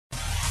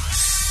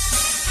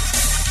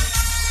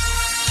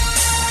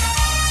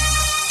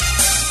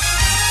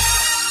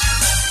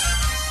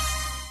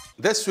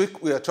This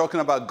week we are talking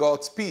about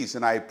God's peace,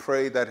 and I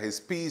pray that His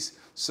peace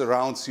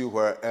surrounds you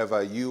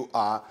wherever you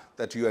are,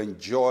 that you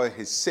enjoy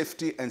His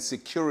safety and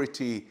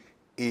security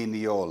in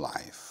your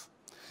life.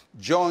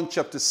 John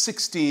chapter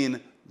 16,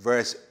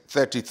 verse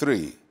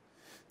 33.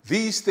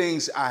 These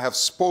things I have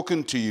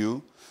spoken to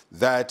you,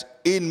 that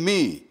in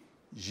me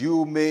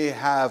you may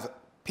have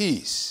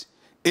peace.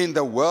 In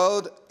the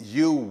world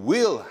you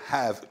will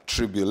have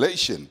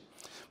tribulation,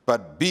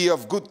 but be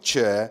of good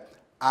cheer,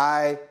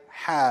 I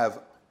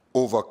have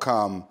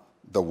overcome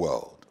the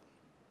world.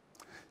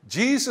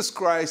 Jesus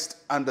Christ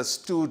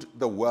understood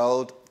the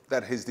world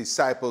that his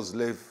disciples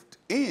lived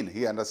in.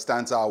 He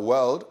understands our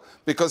world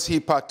because he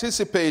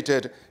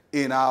participated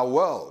in our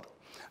world.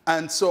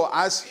 And so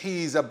as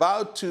he's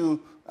about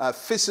to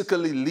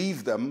physically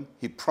leave them,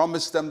 he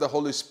promised them the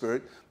Holy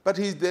Spirit, but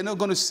they're not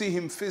going to see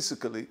him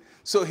physically.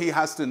 So he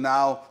has to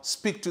now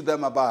speak to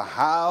them about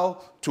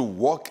how to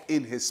walk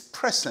in his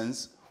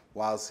presence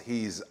whilst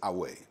he's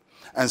away.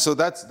 And so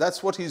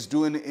that's what he's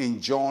doing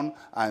in John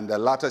and the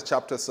latter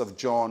chapters of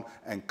John,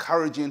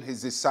 encouraging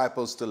his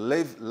disciples to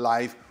live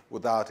life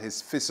without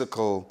his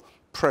physical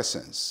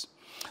presence.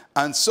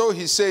 And so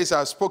he says,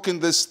 I've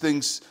spoken these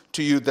things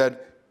to you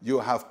that you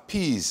have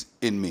peace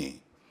in me.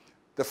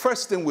 The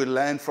first thing we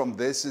learn from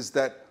this is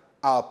that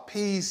our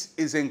peace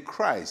is in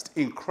Christ.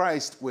 In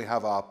Christ we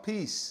have our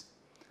peace.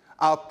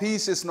 Our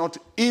peace is not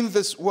in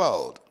this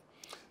world.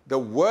 The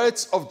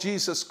words of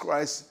Jesus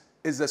Christ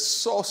is the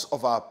source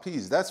of our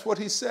peace. That's what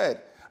he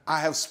said. I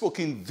have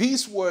spoken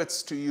these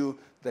words to you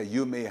that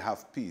you may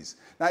have peace.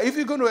 Now, if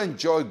you're going to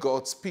enjoy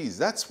God's peace,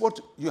 that's what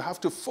you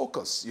have to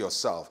focus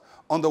yourself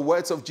on, the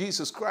words of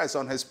Jesus Christ,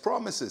 on his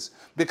promises.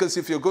 Because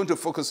if you're going to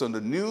focus on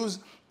the news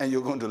and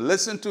you're going to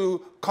listen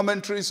to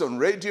commentaries on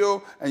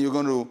radio and you're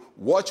going to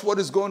watch what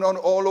is going on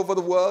all over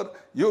the world,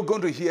 you're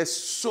going to hear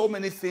so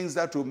many things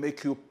that will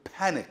make you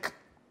panic.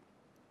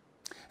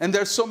 And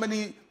there are so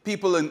many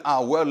people in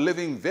our world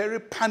living very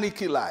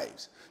panicky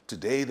lives.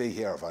 Today they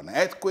hear of an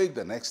earthquake,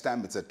 the next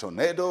time it's a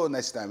tornado,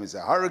 next time it's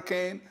a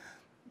hurricane.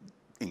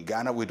 In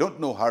Ghana, we don't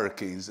know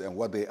hurricanes and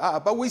what they are,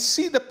 but we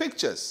see the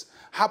pictures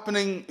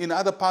happening in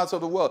other parts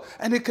of the world,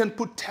 and it can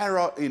put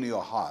terror in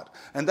your heart.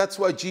 And that's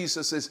why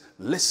Jesus says,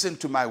 listen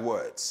to my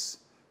words.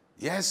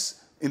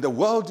 Yes, in the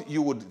world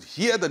you would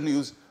hear the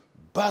news,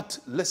 but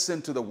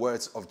listen to the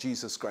words of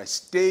Jesus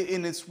Christ. Stay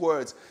in his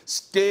words.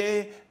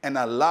 Stay and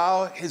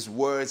allow his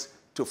words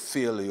to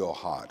fill your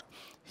heart.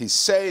 He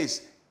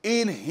says,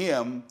 in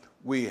him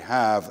we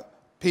have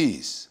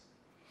peace.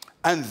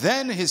 And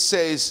then he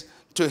says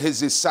to his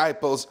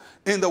disciples,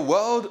 in the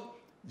world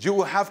you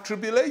will have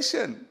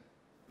tribulation.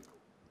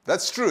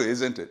 That's true,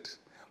 isn't it?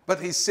 But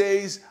he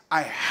says,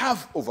 I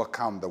have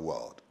overcome the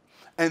world.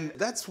 And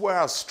that's where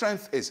our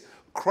strength is.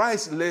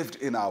 Christ lived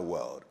in our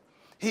world.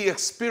 He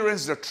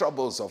experienced the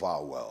troubles of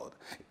our world.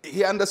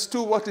 He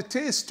understood what it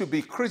is to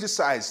be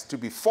criticized, to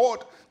be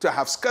fought, to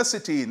have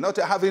scarcity, not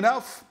to have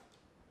enough.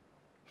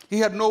 He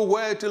had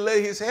nowhere to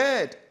lay his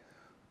head.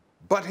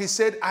 But he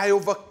said, I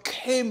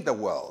overcame the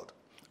world.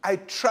 I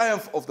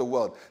triumphed over the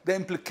world. The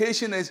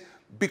implication is,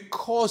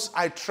 because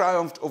I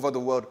triumphed over the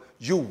world,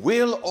 you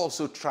will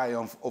also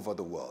triumph over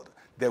the world.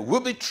 There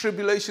will be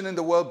tribulation in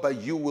the world,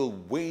 but you will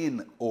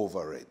win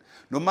over it.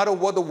 No matter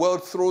what the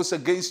world throws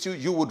against you,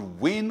 you would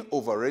win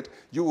over it.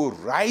 You will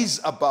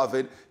rise above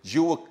it.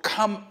 You will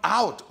come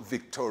out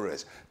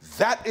victorious.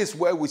 That is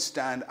where we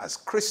stand as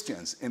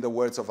Christians, in the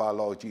words of our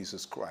Lord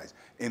Jesus Christ.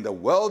 In the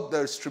world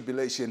there is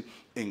tribulation.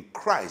 In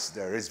Christ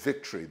there is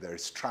victory. There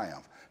is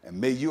triumph. And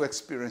may you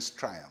experience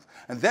triumph.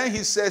 And then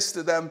he says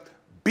to them,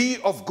 be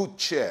of good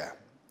cheer.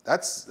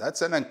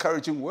 That's an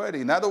encouraging word.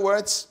 In other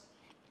words,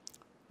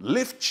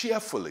 live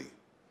cheerfully.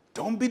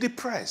 Don't be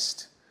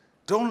depressed.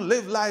 Don't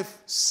live life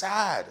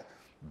sad,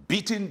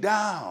 beaten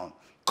down,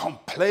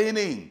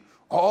 complaining,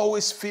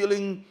 always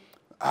feeling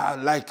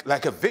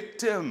like a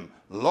victim,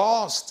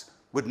 lost,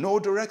 with no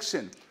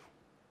direction.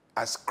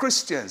 As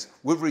Christians,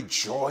 we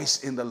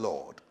rejoice in the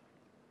Lord.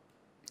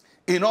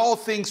 In all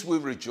things we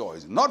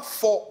rejoice. Not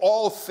for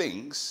all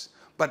things,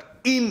 but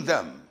in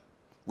them.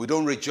 We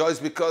don't rejoice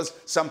because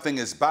something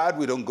is bad.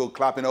 We don't go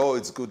clapping, oh,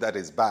 it's good that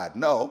it's bad.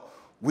 No.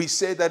 We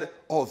say that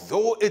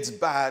although it's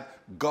bad,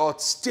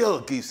 God still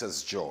gives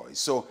us joy.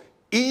 So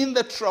in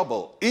the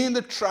trouble, in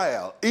the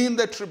trial, in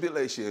the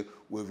tribulation,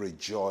 we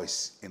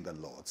rejoice in the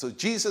Lord. So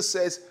Jesus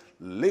says,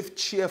 live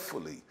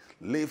cheerfully,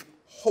 live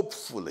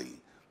hopefully,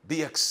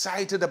 be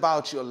excited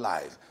about your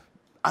life,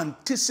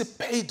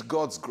 anticipate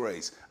God's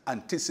grace,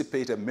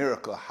 anticipate a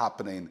miracle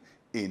happening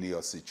in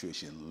your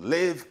situation.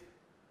 Live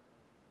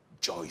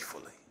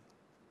joyfully.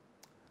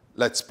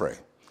 Let's pray.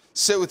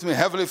 Say with me,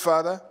 Heavenly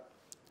Father,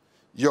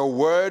 your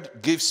word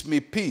gives me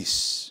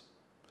peace.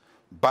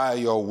 By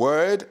your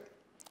word,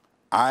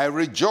 I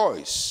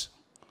rejoice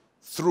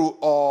through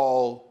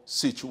all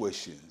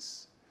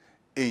situations.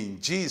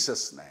 In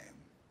Jesus' name,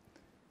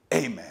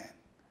 amen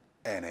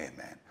and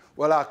amen.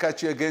 Well, I'll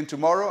catch you again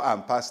tomorrow.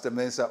 I'm Pastor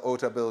Mensa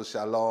Otabil.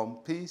 Shalom,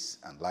 peace,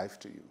 and life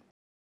to you.